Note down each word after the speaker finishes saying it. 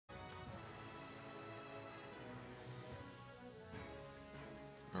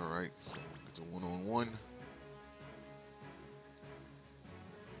Alright, so it's a one-on-one.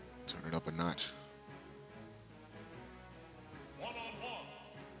 Turn it up a notch. One-on-one.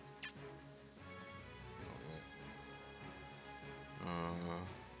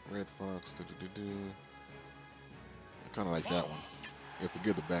 Red Fox. I kind of like that one. Yeah,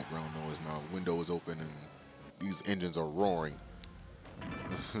 forgive the background noise. My window is open and these engines are roaring.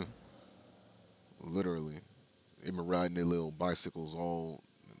 Literally. They've been riding their little bicycles, all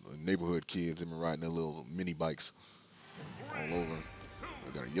neighborhood kids. They've been riding their little mini bikes all over.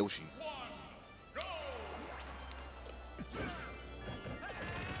 I got a Yoshi.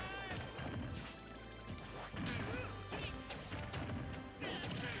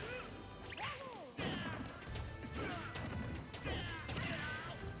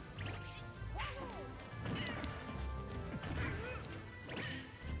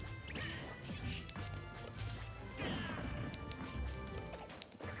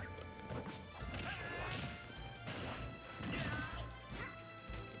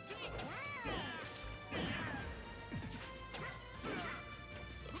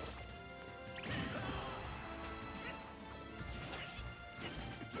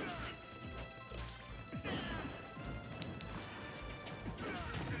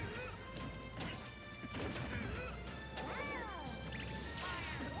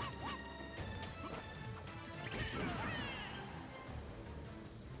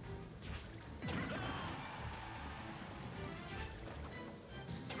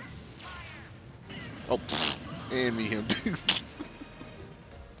 Oh, and me him.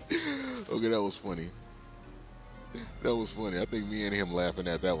 Okay, that was funny. That was funny. I think me and him laughing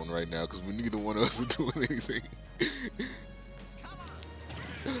at that one right now because we neither one of us are doing anything.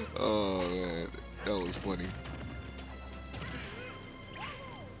 Oh man, that was funny.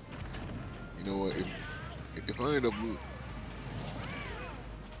 You know what? If I end up losing.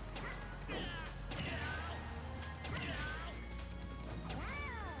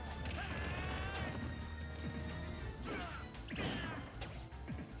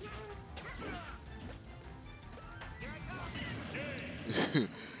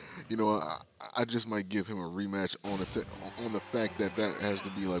 You know, I just might give him a rematch on the fact that that has to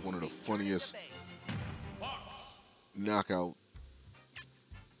be like one of the funniest knockout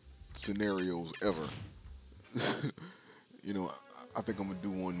scenarios ever. You know, I think I'm gonna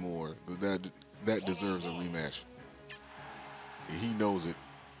do one more because that deserves a rematch. And he knows it.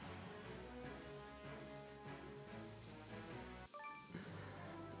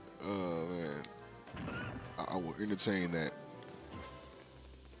 Oh man, I will entertain that.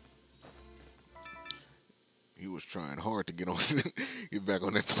 He was trying hard to get on, get back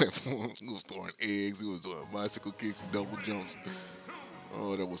on that platform. He was throwing eggs. He was doing bicycle kicks, double jumps.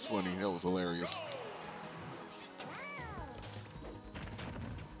 Oh, that was funny. That was hilarious.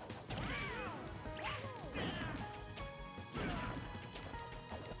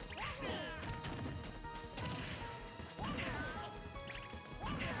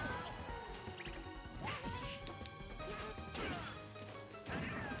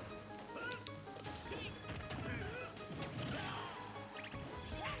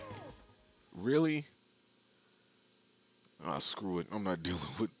 Really? Ah, screw it. I'm not dealing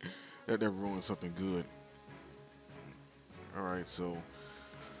with that. That ruined something good. All right, so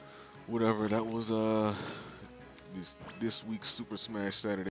whatever. That was this week's Super Smash Saturday.